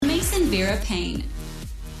severe pain.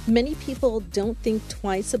 Many people don't think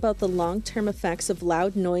twice about the long-term effects of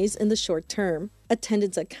loud noise in the short term.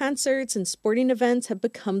 Attendance at concerts and sporting events have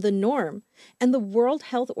become the norm, and the World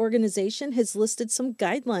Health Organization has listed some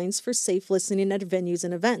guidelines for safe listening at venues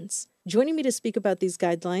and events. Joining me to speak about these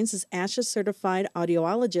guidelines is ASHA-certified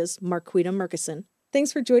audiologist Marquita Murkison.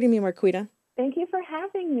 Thanks for joining me, Marquita. Thank you for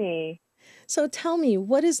having me. So tell me,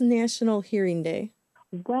 what is National Hearing Day?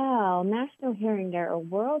 Well, National Hearing Day or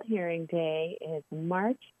World Hearing Day is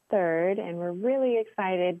March 3rd, and we're really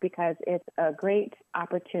excited because it's a great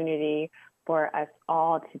opportunity for us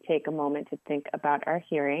all to take a moment to think about our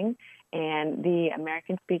hearing. And the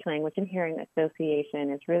American Speech Language and Hearing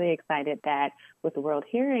Association is really excited that with World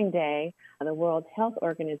Hearing Day, the World Health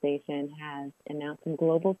Organization has announced some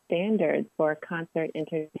global standards for concert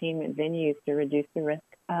entertainment venues to reduce the risk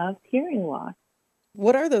of hearing loss.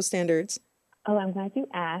 What are those standards? Oh, I'm glad you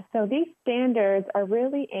asked. So these standards are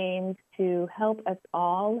really aimed to help us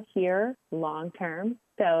all hear long term.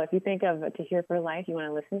 So if you think of To Hear for Life, you want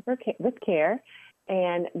to listen with care.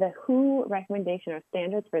 And the WHO recommendation or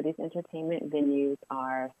standards for these entertainment venues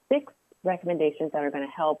are 6 recommendations that are going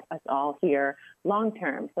to help us all hear long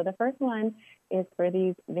term. So the first one is for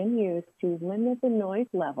these venues to limit the noise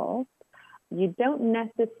level. You don't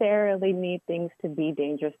necessarily need things to be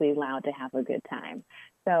dangerously loud to have a good time.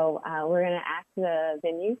 So we're going to ask the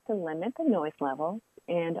venues to limit the noise levels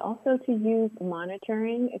and also to use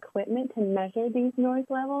monitoring equipment to measure these noise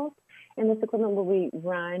levels. And this equipment will be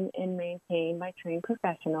run and maintained by trained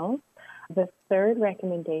professionals. The third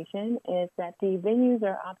recommendation is that the venues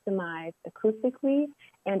are optimized acoustically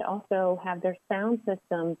and also have their sound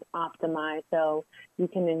systems optimized so you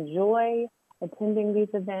can enjoy attending these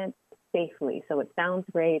events safely. So it sounds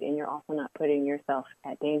great, and you're also not putting yourself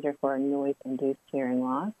at danger for noise-induced hearing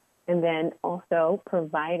loss. And then also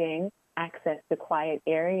providing access to quiet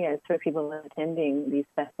areas for people attending these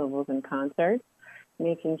festivals and concerts,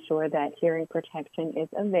 making sure that hearing protection is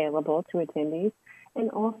available to attendees,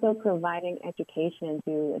 and also providing education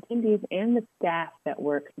to attendees and the staff that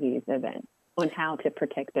work these events on how to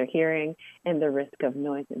protect their hearing and the risk of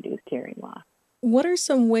noise-induced hearing loss. What are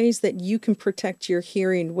some ways that you can protect your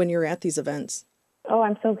hearing when you're at these events? Oh,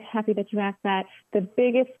 I'm so happy that you asked that. The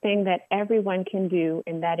biggest thing that everyone can do,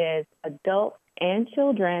 and that is adults and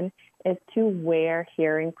children, is to wear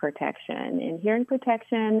hearing protection. And hearing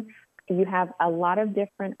protection, you have a lot of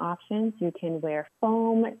different options. You can wear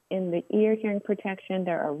foam in the ear hearing protection.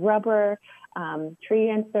 There are rubber tree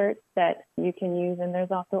inserts that you can use, and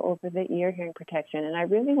there's also over-the-ear hearing protection. And I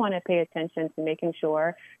really want to pay attention to making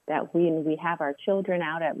sure that when we have our children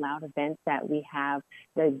out at loud events, that we have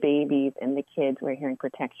the babies and the kids wear hearing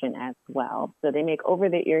protection as well. So they make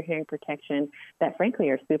over-the-ear hearing protection that, frankly,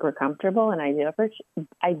 are super comfortable and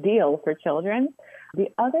ideal for children. The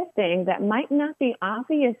other thing that might not be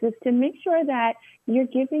obvious is to make sure that you're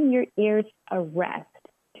giving your ears a rest.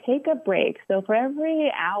 Take a break. So for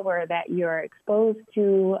every hour that you're exposed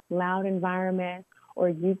to loud environments or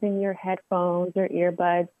using your headphones or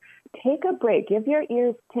earbuds, take a break. Give your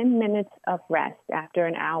ears 10 minutes of rest after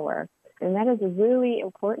an hour. And that is really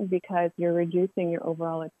important because you're reducing your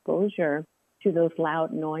overall exposure to those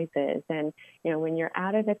loud noises. And, when you're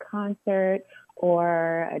out at a concert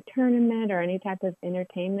or a tournament or any type of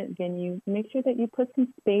entertainment venue, make sure that you put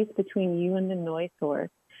some space between you and the noise source.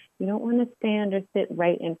 You don't want to stand or sit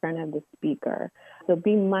right in front of the speaker. So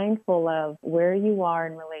be mindful of where you are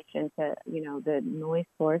in relation to, the noise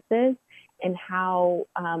sources and how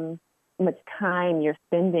much time you're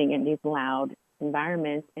spending in these loud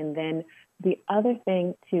environments. And then the other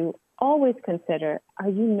thing to always consider, are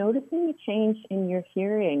you noticing a change in your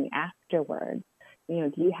hearing afterwards?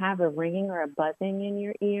 Do you have a ringing or a buzzing in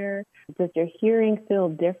your ear? Does your hearing feel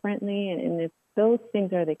differently? And if those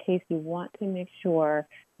things are the case, you want to make sure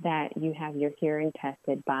that you have your hearing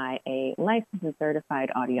tested by a licensed and certified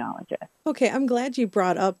audiologist. Okay, I'm glad you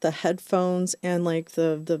brought up the headphones and like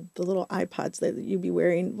the little iPods that you'd be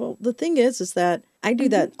wearing. Well, the thing is that I do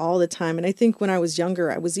that all the time. And I think when I was younger,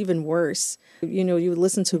 I was even worse. You would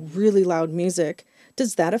listen to really loud music.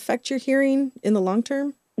 Does that affect your hearing in the long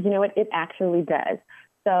term? You know what? It actually does.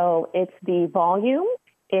 So it's the volume,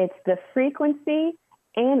 it's the frequency,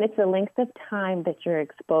 and it's the length of time that you're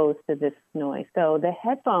exposed to this noise. So the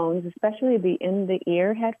headphones, especially the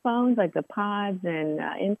in-the-ear headphones, like the pods and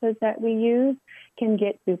inputs that we use, can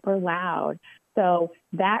get super loud. So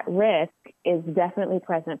that risk is definitely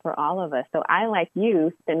present for all of us. So I, like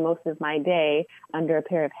you, spend most of my day under a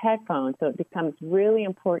pair of headphones. So it becomes really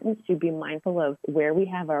important to be mindful of where we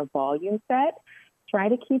have our volume set. Try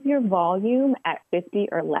to keep your volume at 50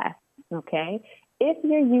 or less, okay? If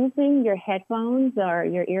you're using your headphones or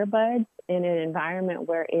your earbuds in an environment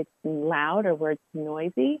where it's loud or where it's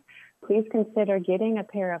noisy, please consider getting a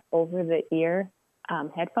pair of over-the-ear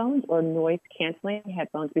headphones or noise-canceling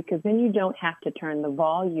headphones, because then you don't have to turn the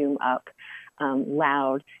volume up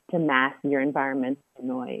loud to mask your environmental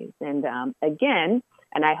noise. And again,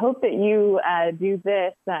 and I hope that you do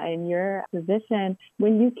this in your position,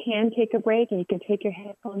 when you can take a break and you can take your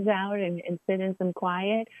headphones out and sit in some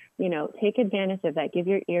quiet, take advantage of that. Give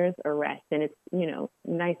your ears a rest. And it's,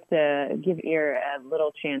 nice to give your ear a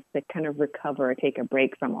little chance to kind of recover or take a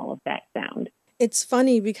break from all of that sound. It's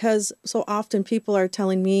funny because so often people are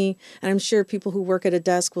telling me, and I'm sure people who work at a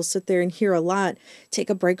desk will sit there and hear a lot, take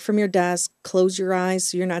a break from your desk, close your eyes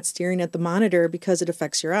so you're not staring at the monitor because it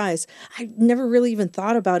affects your eyes. I never really even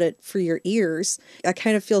thought about it for your ears. I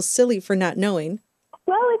kind of feel silly for not knowing.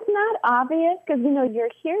 Well, it's not obvious because, your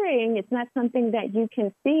hearing, it's not something that you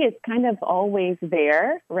can see. It's kind of always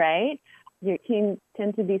there, right? Your team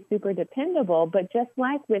tend to be super dependable, but just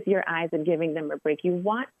like with your eyes and giving them a break, you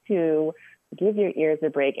want to give your ears a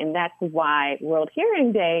break. And that's why World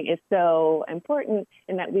Hearing Day is so important,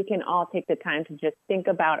 in that we can all take the time to just think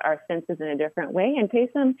about our senses in a different way and pay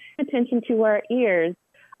some attention to our ears.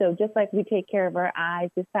 So just like we take care of our eyes,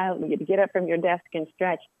 decide when you get up from your desk and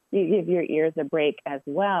stretch, you give your ears a break as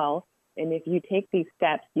well. And if you take these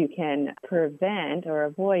steps, you can prevent or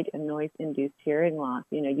avoid a noise-induced hearing loss.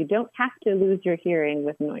 You don't have to lose your hearing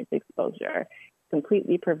with noise exposure. It's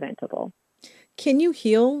completely preventable. Can you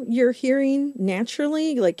heal your hearing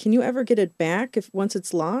naturally? Like, can you ever get it back once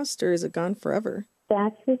it's lost, or is it gone forever?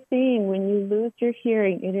 That's the thing. When you lose your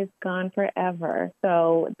hearing, it is gone forever.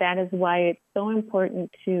 So that is why it's so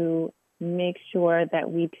important to make sure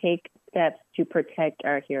that we take steps to protect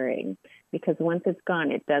our hearing, because once it's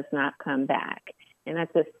gone, it does not come back. And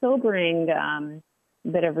that's a sobering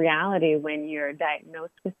bit of reality when you're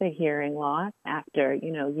diagnosed with a hearing loss after,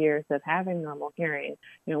 years of having normal hearing.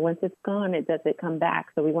 Once it's gone, it doesn't come back.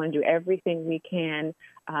 So we want to do everything we can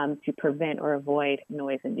to prevent or avoid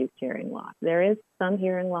noise-induced hearing loss. There is some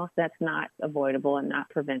hearing loss that's not avoidable and not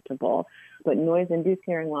preventable, but noise-induced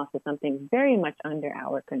hearing loss is something very much under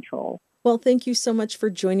our control. Well, thank you so much for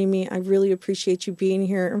joining me. I really appreciate you being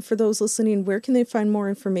here. And for those listening, where can they find more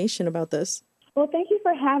information about this? Well, thank you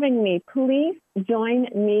for having me. Please join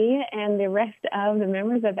me and the rest of the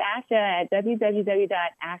members of ASHA at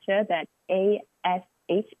www.asha, that's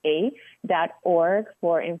ASHA.org,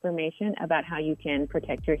 for information about how you can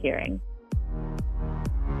protect your hearing.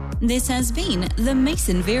 This has been the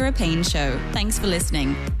Mason Vera Payne Show. Thanks for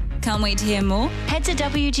listening. Can't wait to hear more? Head to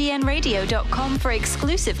WGNradio.com for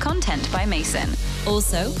exclusive content by Mason.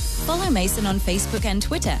 Also, follow Mason on Facebook and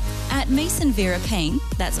Twitter at Mason Vera Payne,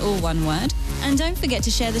 that's all one word, and don't forget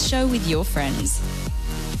to share the show with your friends.